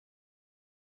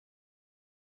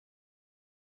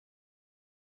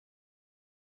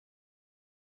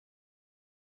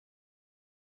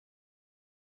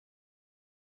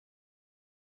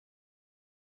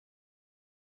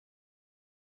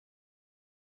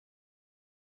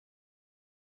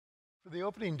For the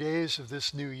opening days of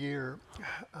this new year,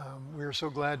 we are so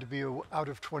glad to be out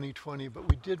of 2020, but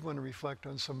we did want to reflect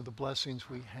on some of the blessings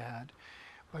we had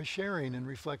by sharing and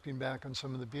reflecting back on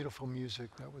some of the beautiful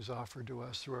music that was offered to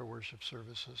us through our worship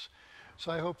services.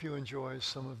 So I hope you enjoy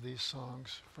some of these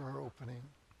songs for our opening.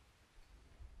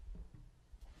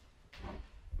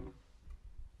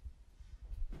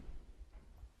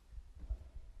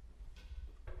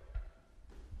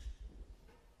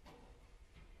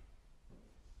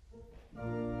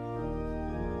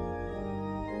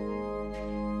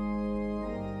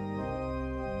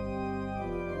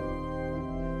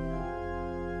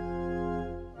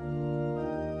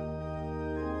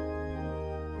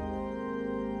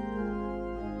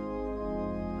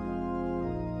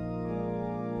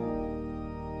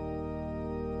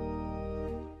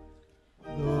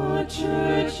 The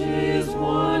church is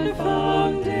one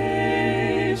foundation,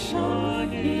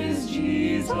 is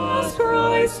Jesus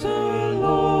Christ our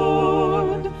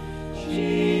Lord.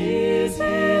 She is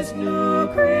his new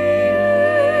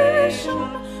creation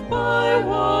by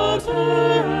water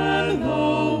and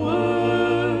the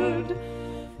word.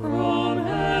 From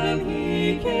heaven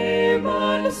he came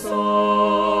and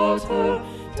sought her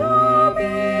to be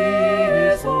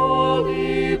his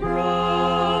holy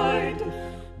bride.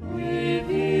 With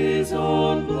his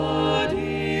own blood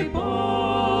he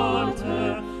bought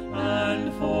her,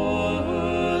 and for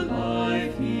her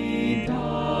life he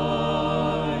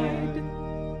died.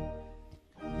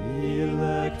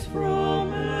 Elect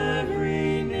from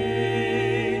every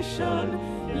nation,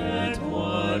 yet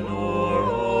one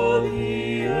o'er all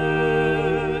the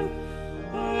earth,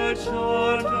 a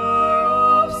charter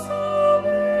of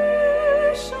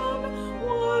salvation,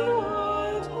 one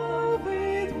heart of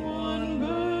faith, one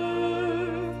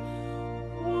birth,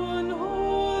 one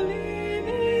holy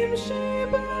name she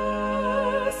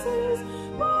blesses,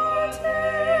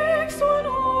 partakes one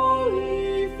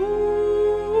holy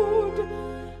food,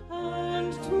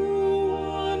 and to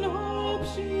one hope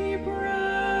she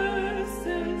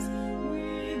presses,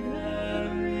 with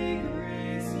every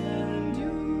grace endued.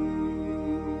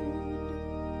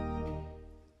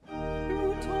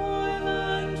 Through toil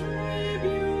and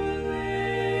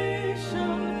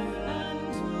tribulation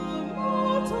and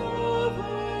tumult of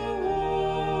her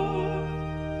war,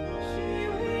 she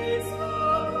leads the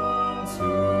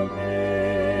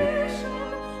consummation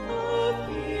of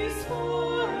peace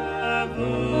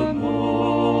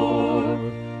forevermore,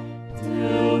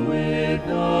 till with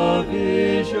the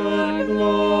vision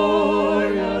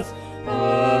glorious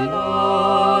her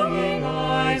longing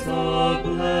eyes are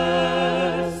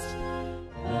blessed,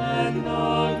 and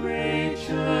the great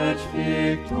church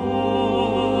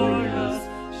victorious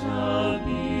shall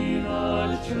be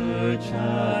the church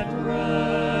at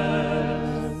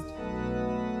rest.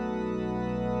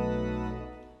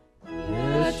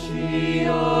 Yet she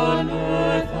on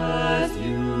earth has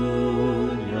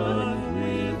union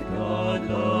with God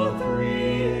the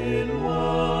Three in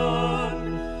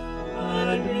One,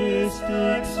 and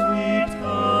mystic sweet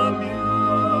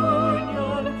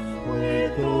communion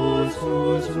with those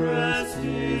whose rest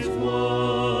is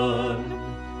won.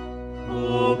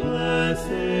 O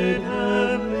blessed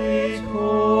heavenly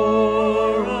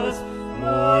chorus,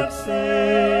 Lord,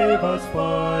 save us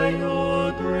by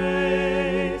your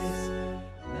grace,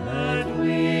 that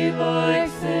we, like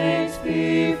saints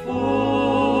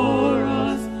before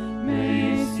us,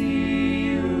 may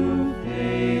see you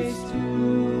face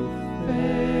to face.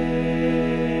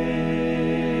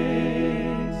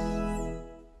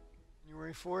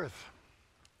 January 4th.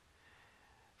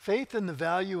 Faith in the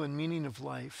value and meaning of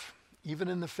life, even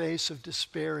in the face of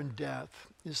despair and death,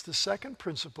 is the second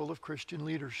principle of Christian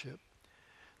leadership.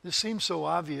 This seems so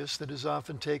obvious that it is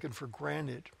often taken for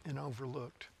granted and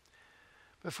overlooked.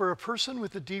 But for a person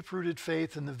with a deep-rooted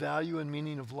faith in the value and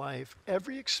meaning of life,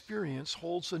 every experience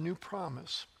holds a new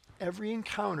promise, every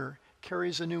encounter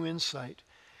carries a new insight,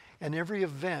 and every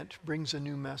event brings a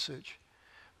new message.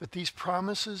 But these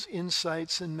promises,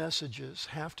 insights, and messages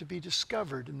have to be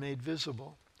discovered and made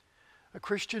visible. A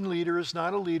Christian leader is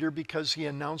not a leader because he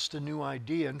announced a new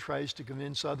idea and tries to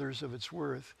convince others of its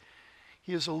worth.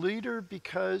 He is a leader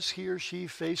because he or she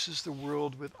faces the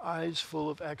world with eyes full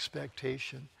of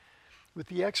expectation, with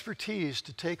the expertise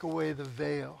to take away the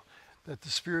veil that the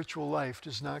spiritual life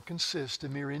does not consist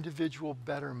in mere individual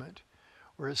betterment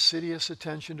or assiduous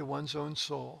attention to one's own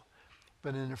soul,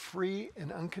 but in a free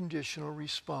and unconditional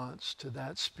response to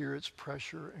that Spirit's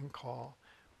pressure and call,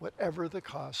 whatever the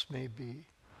cost may be.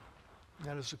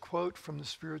 That is a quote from The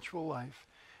Spiritual Life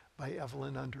by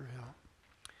Evelyn Underhill.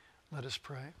 Let us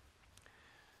pray.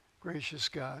 Gracious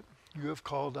God, you have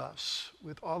called us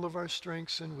with all of our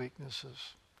strengths and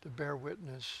weaknesses to bear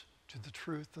witness to the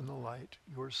truth and the light,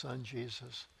 your Son,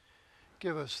 Jesus.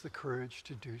 Give us the courage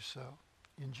to do so.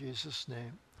 In Jesus'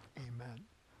 name, amen.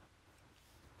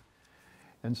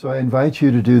 And so I invite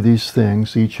you to do these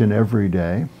things each and every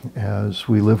day as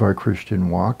we live our Christian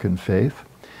walk in faith.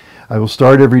 I will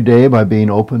start every day by being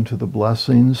open to the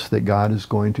blessings that God is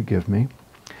going to give me.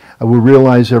 I will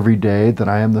realize every day that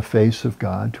I am the face of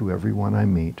God to everyone I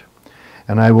meet.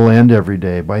 And I will end every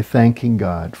day by thanking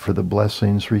God for the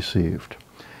blessings received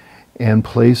and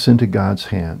place into God's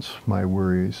hands my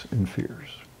worries and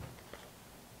fears.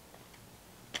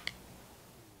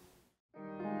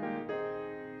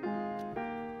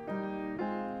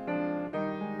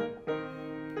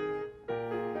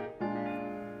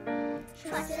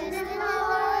 Trust in the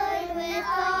Lord with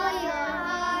all your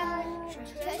heart.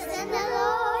 Trust in the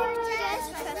Lord,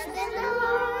 just trust in the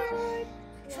Lord.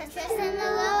 Trust in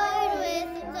the Lord with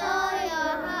all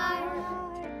your heart.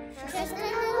 Trust in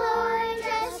the Lord,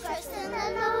 just trust in the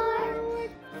Lord.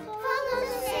 Follow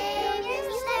the Savior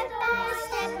step by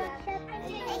step, and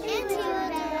He will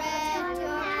direct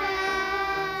your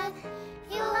path.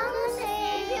 He will follow the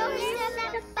Savior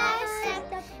step by step,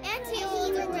 and He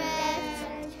will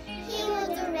direct. He will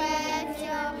direct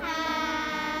your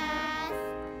path.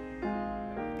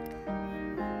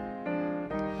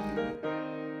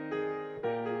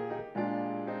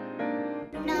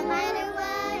 No matter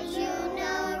what you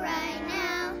know right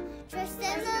now, trust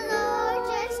in the Lord,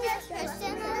 just trust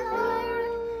in the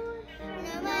Lord.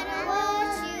 No matter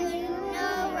what you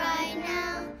know right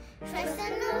now, trust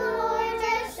in the Lord,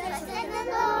 just trust in the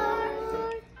Lord.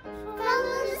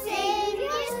 Follow the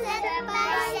Savior step by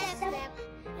step,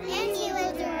 and He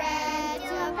will direct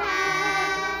your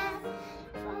path.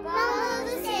 Follow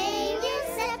the Savior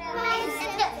step by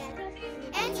step,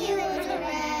 and He will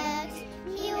direct.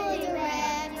 He will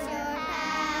direct your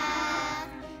path.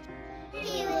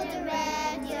 He will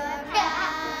direct your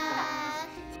path.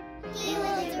 He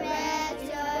will direct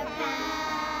your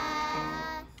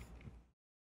path.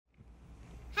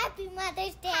 Happy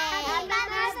Mother's Day! Happy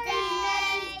Mother's Day!